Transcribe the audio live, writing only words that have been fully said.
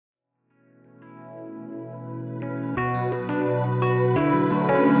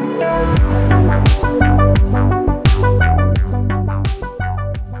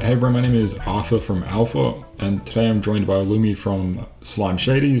everyone, my name is Arthur from Alpha, and today I'm joined by Lumi from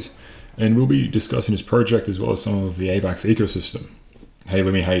Shadies, and we'll be discussing his project as well as some of the AVAX ecosystem. Hey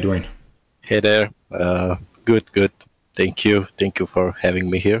Lumi, how you doing? Hey there. Good. Thank you for having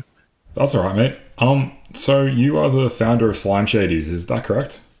me here. That's alright, mate. So you are the founder of Shadies, is that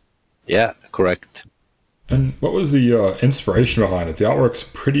correct? Yeah, correct. And what was the inspiration behind it? The artwork's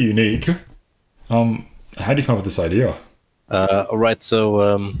pretty unique. How do you come up with this idea? All right. So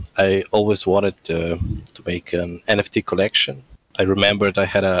I always wanted to make an NFT collection. I remembered I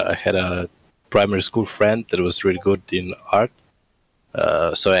had a primary school friend that was really good in art.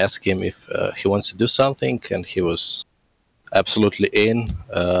 So I asked him if he wants to do something, and he was absolutely in.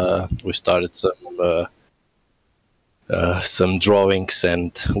 We started some drawings,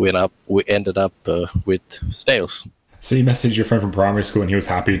 and we ended up with sales. So you messaged your friend from primary school, and he was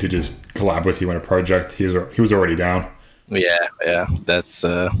happy to just collab with you on a project. He was already down. Yeah. That's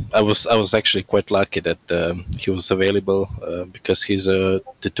I was actually quite lucky that he was available because he's a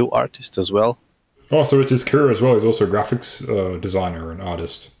tattoo artist as well. Oh, so it's his career as well. He's also a graphics designer and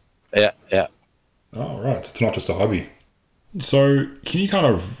artist. Yeah. Oh, right. So it's not just a hobby. So can you kind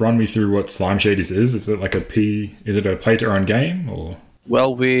of run me through what Slime Shadies is? Is it a play to earn game or?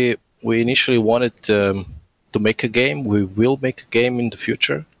 Well, we initially wanted to make a game. We will make a game in the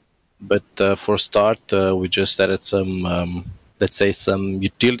future. But for start, we just added some, let's say, some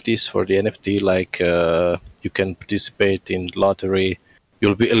utilities for the NFT, like you can participate in lottery.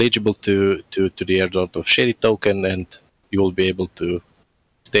 You'll be eligible to the airdrop of Shady token, and you will be able to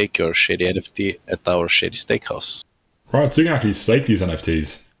stake your Shady NFT at our Shady Steakhouse. Right, so you can actually stake these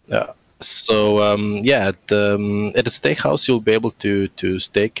NFTs. Yeah. So at the Steakhouse, you'll be able to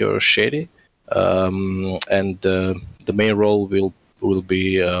stake your Shady, and the main role will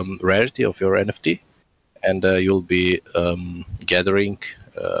be rarity of your NFT, and you'll be gathering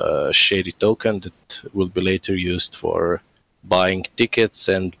Shady token that will be later used for buying tickets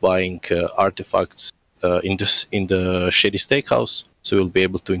and buying artifacts in the Shady Steakhouse. So you'll be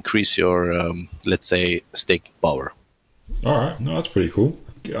able to increase your, let's say, staking power. All right, no, that's pretty cool.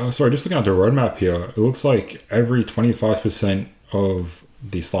 Sorry, just looking at the roadmap here, it looks like every 25% of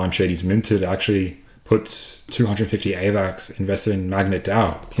the Slime Shadies minted actually puts 250 AVAX invested in Magnet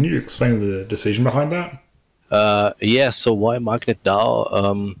DAO. Can you explain the decision behind that? Yeah, so why Magnet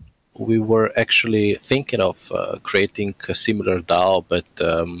DAO? We were actually thinking of creating a similar DAO, but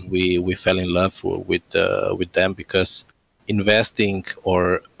we fell in love with them because investing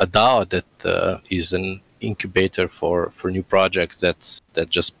or a DAO that is an incubator for new projects, that's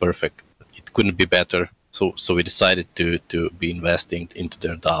just perfect. It couldn't be better. So we decided to be investing into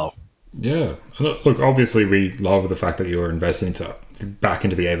their DAO. Yeah. Look, obviously we love the fact that you're investing back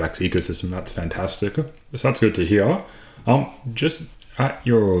into the AVAX ecosystem. That's fantastic. So that's good to hear. Just at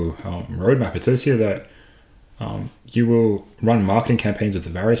your roadmap, it says here that you will run marketing campaigns with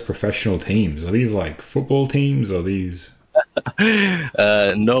various professional teams. Are these like football teams? Are these...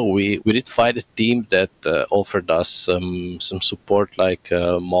 No, we did find a team that offered us some support, like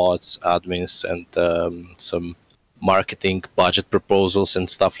mods, admins, and some marketing budget proposals and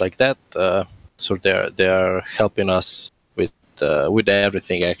stuff like that. So they're helping us with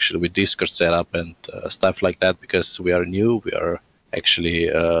everything, actually, with Discord setup and stuff like that, because we are new. We are actually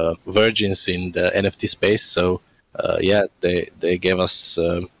virgins in the NFT space. So they gave us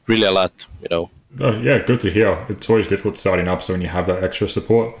really a lot, Oh, yeah, good to hear. It's always difficult starting up, so when you have that extra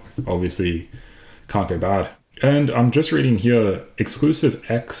support, obviously can't go bad. And I'm just reading here, exclusive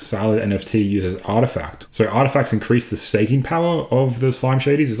X Salad NFT uses Artifact. So Artifacts increase the staking power of the Slime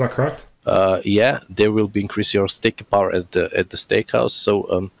Shadies, is that correct? Yeah, they will be increase your staking power at the Steakhouse.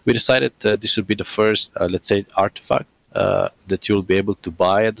 So we decided this would be the first, let's say, artifact that you'll be able to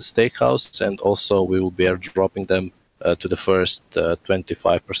buy at the Steakhouse, and also we will be airdropping them to the first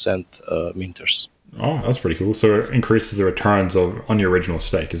 25% minters. Oh, that's pretty cool. So it increases the returns on your original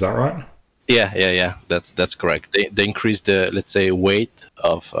stake, is that right? Yeah. That's correct. They increase the, let's say, weight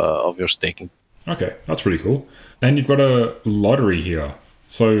of your staking. Okay, that's pretty cool. And you've got a lottery here.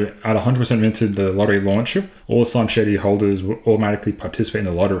 So at 100% minted, the lottery launch, all the Slime Shady holders will automatically participate in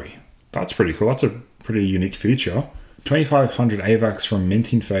the lottery. That's pretty cool. That's a pretty unique feature. 2,500 AVAX from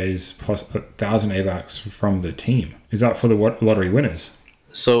minting phase plus 1,000 AVAX from the team. Is that for the lottery winners?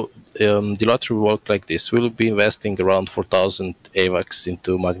 So the lottery will work like this. We'll be investing around 4,000 AVAX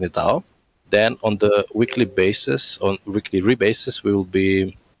into Magnet DAO. Then on the weekly rebasis, we will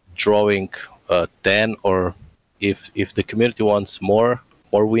be drawing 10, or if the community wants more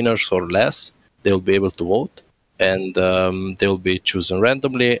winners or less, they'll be able to vote. And they'll be chosen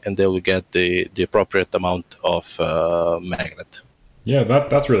randomly, and they will get the appropriate amount of magnet. Yeah,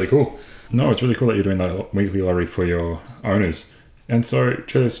 that's really cool. No, it's really cool that you're doing the weekly lottery for your owners. And so,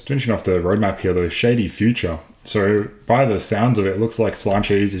 just finishing off the roadmap here, the Shady Future. So, by the sounds of it, it looks like Slime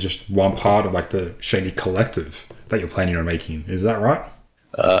Shadies is just one part of like the Shady collective that you're planning on making. Is that right?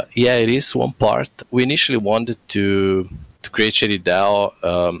 Yeah, it is one part. We initially wanted to create Shady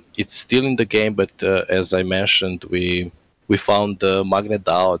DAO. It's still in the game, but as I mentioned, we found the Magnet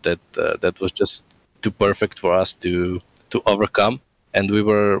DAO that was just too perfect for us to overcome, and we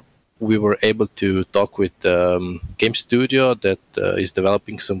were able to talk with game studio that is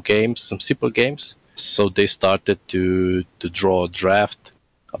developing some games, some simple games. So they started to draw a draft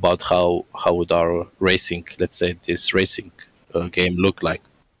about how would our racing, let's say this racing game look like.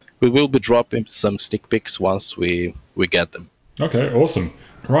 We will be dropping some sneak peeks once we get them. Okay, awesome.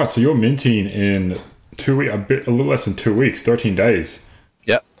 Right, so you're minting in 2 weeks, a little less than 2 weeks, 13 days.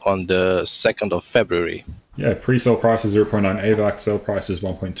 Yeah, on the 2nd of February. Yeah, pre-sale price is 0.9 AVAX, sale price is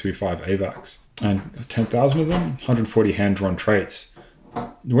 1.25 AVAX. And 10,000 of them, 140 hand-drawn traits.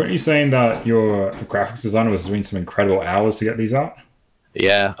 Weren't you saying that your graphics designer was doing some incredible hours to get these out?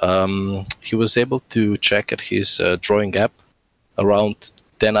 Yeah, he was able to check at his drawing app around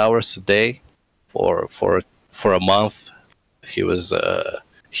 10 hours a day for a month. He was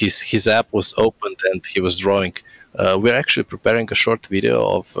his app was opened and he was drawing. We're actually preparing a short video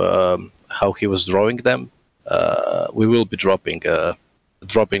of how he was drawing them. We will be dropping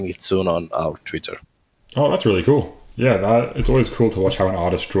it soon on our Twitter. Oh, that's really cool. Yeah, it's always cool to watch how an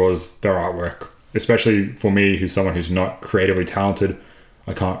artist draws their artwork, especially for me, who's someone who's not creatively talented.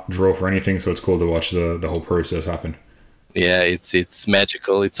 I can't draw for anything, so it's cool to watch the whole process happen. Yeah, it's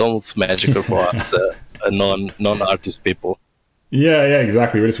magical. It's almost magical for us, non-artist people. Yeah,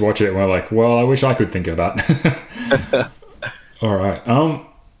 exactly. We just watch it and we're like, well, I wish I could think of that. All right.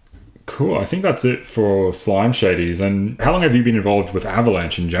 Cool. I think that's it for Slime Shadies. And how long have you been involved with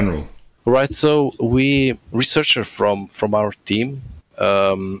Avalanche in general? Right. So we researcher from our team.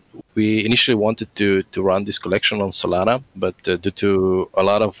 We initially wanted to run this collection on Solana, but due to a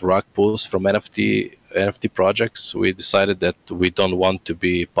lot of rug pulls from NFT projects, we decided that we don't want to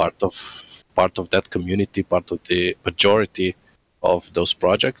be part of that community, part of the majority of those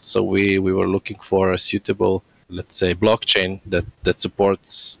projects. So we were looking for a suitable, let's say, blockchain that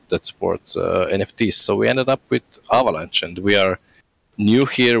supports NFTs. So we ended up with Avalanche, and we are new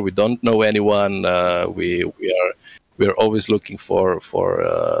here. We don't know anyone. We are always looking for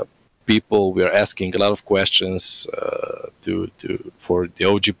people. We are asking a lot of questions for the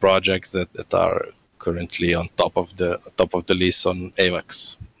OG projects that are currently on top of the list on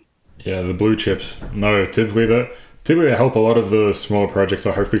AVAX. Yeah, the blue chips. No, typically they help a lot of the smaller projects.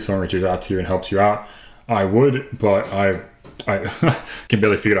 So hopefully someone reaches out to you and helps you out. I would, but I can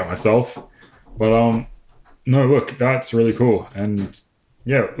barely figure it out myself. But no, look, that's really cool. And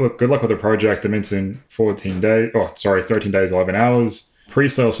yeah, look, good luck with the project. It's in 13 days, 11 hours.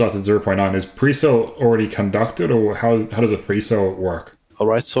 Pre-sale starts at 0.9. Is pre-sale already conducted, or how does a pre-sale work? All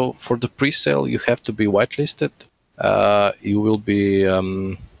right, so for the pre-sale, you have to be whitelisted. You will be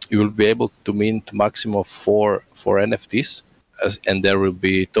able to mint maximum of four NFTs, and there will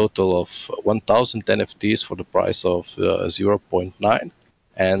be a total of 1,000 NFTs for the price of 0.9,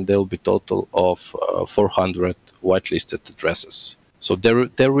 and there will be total of 400 whitelisted addresses. So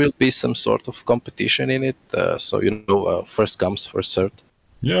there will be some sort of competition in it. First comes, first served.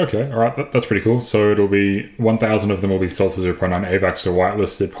 Yeah, okay. All right. That's pretty cool. So it'll be 1,000 of them will be sold for 0.9 AVAX to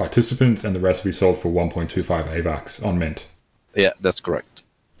whitelisted participants, and the rest will be sold for 1.25 AVAX on mint. Yeah, that's correct.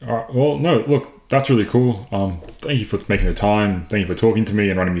 All right. Well, no, look, that's really cool. Thank you for making the time. Thank you for talking to me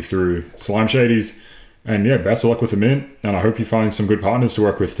and running me through Slime Shadies. And yeah, best of luck with the mint. And I hope you find some good partners to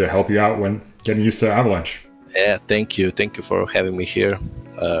work with to help you out when getting used to Avalanche. Yeah, thank you. Thank you for having me here.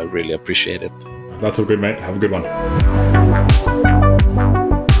 Really appreciate it. That's all good, mate. Have a good one.